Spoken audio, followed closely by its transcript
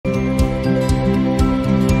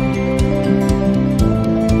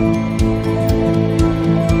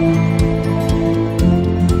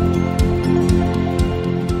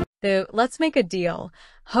Let's Make a Deal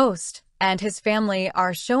host and his family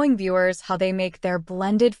are showing viewers how they make their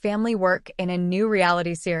blended family work in a new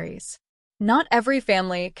reality series. Not every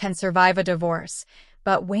family can survive a divorce,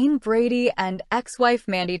 but Wayne Brady and ex-wife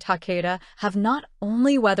Mandy Takeda have not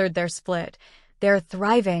only weathered their split, they're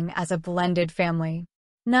thriving as a blended family.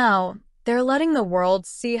 Now, they're letting the world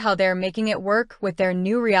see how they're making it work with their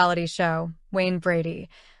new reality show, Wayne Brady.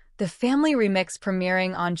 The Family Remix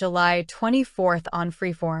premiering on July 24th on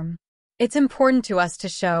Freeform. It's important to us to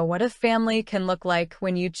show what a family can look like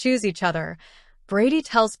when you choose each other, Brady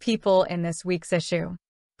tells People in this week's issue.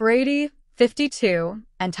 Brady, 52,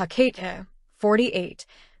 and Takeda, 48,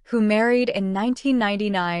 who married in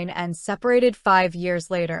 1999 and separated 5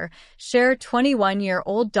 years later, share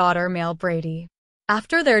 21-year-old daughter Male Brady.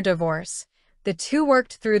 After their divorce, the two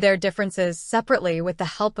worked through their differences separately with the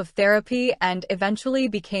help of therapy and eventually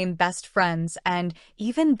became best friends and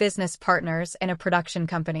even business partners in a production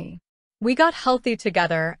company. We got healthy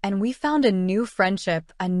together and we found a new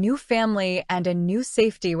friendship, a new family, and a new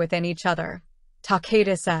safety within each other,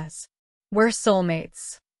 Takeda says. We're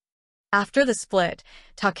soulmates. After the split,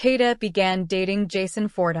 Takeda began dating Jason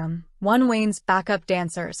Fordham, one Wayne's backup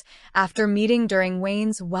dancers, after meeting during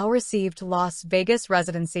Wayne's well-received Las Vegas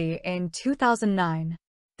residency in 2009.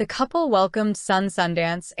 The couple welcomed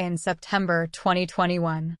Sundance in September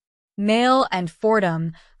 2021. Male and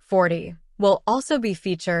Fordham, 40, will also be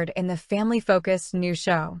featured in the family-focused new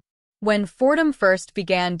show. When Fordham first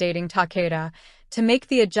began dating Takeda, to make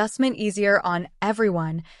the adjustment easier on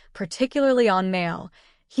everyone, particularly on Male,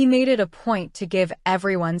 he made it a point to give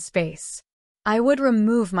everyone space. I would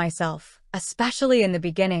remove myself, especially in the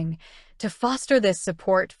beginning, to foster this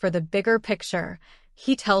support for the bigger picture,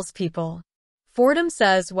 he tells People. Fordham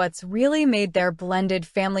says what's really made their blended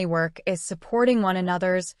family work is supporting one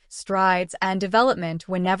another's strides and development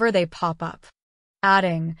whenever they pop up.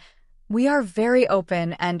 Adding, we are very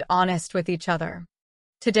open and honest with each other.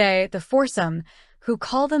 Today, the foursome, who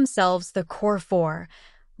call themselves the Core Four,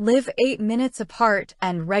 live 8 minutes apart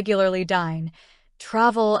and regularly dine,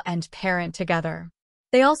 travel, and parent together.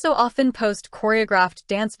 They also often post choreographed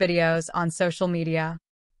dance videos on social media.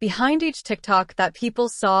 Behind each TikTok that People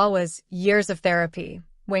saw was years of therapy,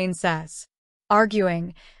 Wayne says.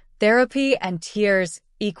 Arguing, therapy and tears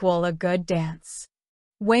equal a good dance.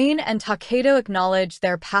 Wayne and Takeda acknowledge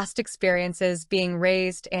their past experiences being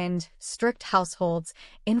raised in strict households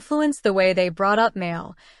influenced the way they brought up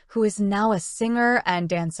Male, who is now a singer and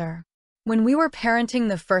dancer. When we were parenting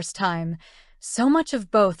the first time, so much of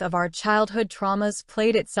both of our childhood traumas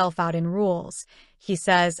played itself out in rules, he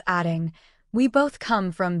says, adding, we both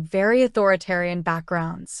come from very authoritarian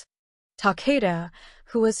backgrounds. Takeda,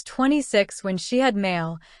 who was 26 when she had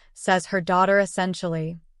Male, says her daughter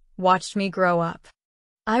essentially watched me grow up.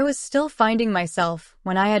 I was still finding myself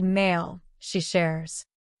when I had Male, she shares.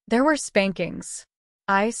 There were spankings.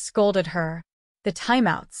 I scolded her. The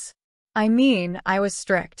timeouts. I was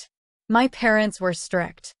strict. My parents were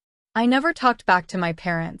strict. I never talked back to my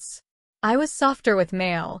parents. I was softer with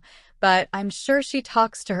Male, but I'm sure she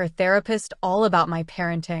talks to her therapist all about my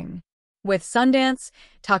parenting. With Sundance,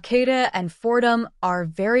 Takeda and Fordham are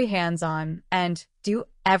very hands-on and do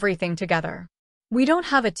everything together. We don't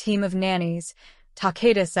have a team of nannies,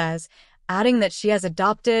 Takeda says, adding that she has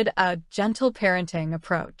adopted a gentle parenting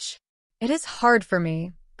approach. It is hard for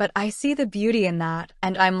me, but I see the beauty in that,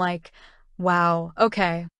 and I'm like, wow,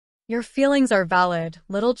 okay. Your feelings are valid,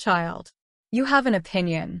 little child. You have an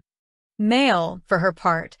opinion. Male, for her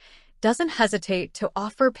part, doesn't hesitate to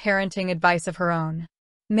offer parenting advice of her own.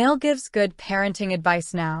 Male gives good parenting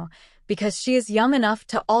advice now because she is young enough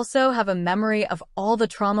to also have a memory of all the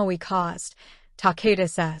trauma we caused, Takeda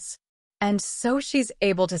says. And so she's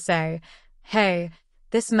able to say, hey,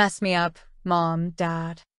 this messed me up, Mom,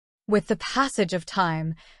 Dad. With the passage of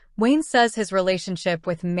time, Wayne says his relationship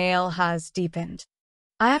with Male has deepened.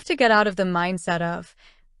 I have to get out of the mindset of,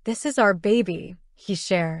 this is our baby, he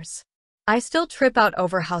shares. I still trip out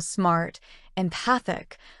over how smart,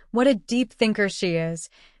 empathic, what a deep thinker she is,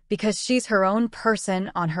 because she's her own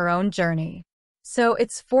person on her own journey. So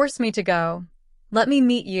it's forced me to go, let me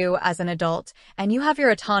meet you as an adult, and you have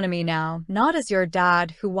your autonomy now, not as your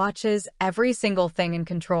dad who watches every single thing in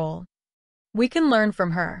control. We can learn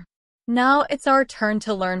from her. Now it's our turn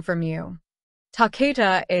to learn from you.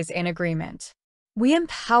 Takeda is in agreement. We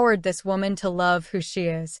empowered this woman to love who she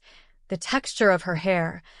is, the texture of her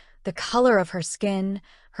hair, the color of her skin,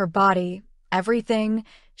 her body, everything,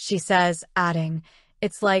 she says, adding,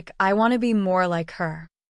 it's like I want to be more like her.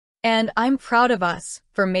 And I'm proud of us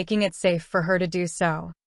for making it safe for her to do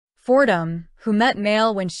so. Fordham, who met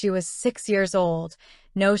Male when she was 6 years old,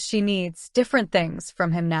 knows she needs different things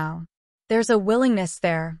from him now. There's a willingness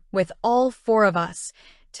there, with all four of us,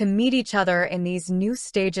 to meet each other in these new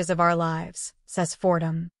stages of our lives, says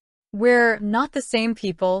Fordham. We're not the same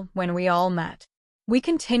people when we all met. We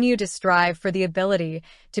continue to strive for the ability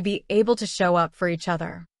to be able to show up for each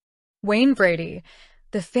other. Wayne Brady.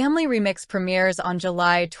 The Family Remix premieres on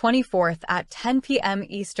July 24th at 10 p.m.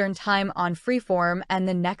 Eastern Time on Freeform and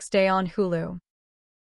the next day on Hulu.